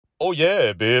Oh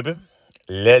yeah, baby.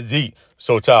 Let's eat.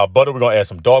 So to our butter, we're gonna add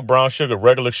some dark brown sugar,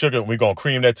 regular sugar, and we're gonna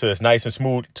cream that till it's nice and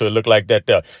smooth to look like that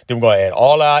there. Then we're gonna add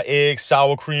all our eggs,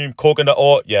 sour cream, coconut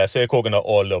oil. Yeah, I said coconut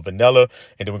oil, a little vanilla,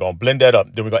 and then we're gonna blend that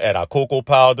up. Then we're gonna add our cocoa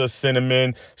powder,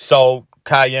 cinnamon, salt,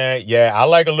 cayenne. Yeah, I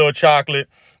like a little chocolate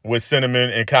with cinnamon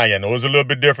and cayenne. It was a little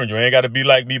bit different. You ain't got to be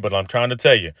like me, but I'm trying to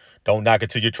tell you, don't knock it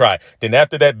till you try it. Then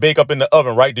after that, bake up in the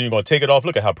oven, right? Then you're going to take it off.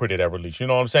 Look at how pretty that release. You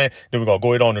know what I'm saying? Then we're going to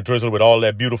go ahead on and drizzle with all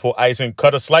that beautiful icing,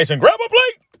 cut a slice and grab a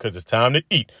plate because it's time to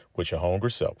eat with your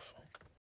hungry self.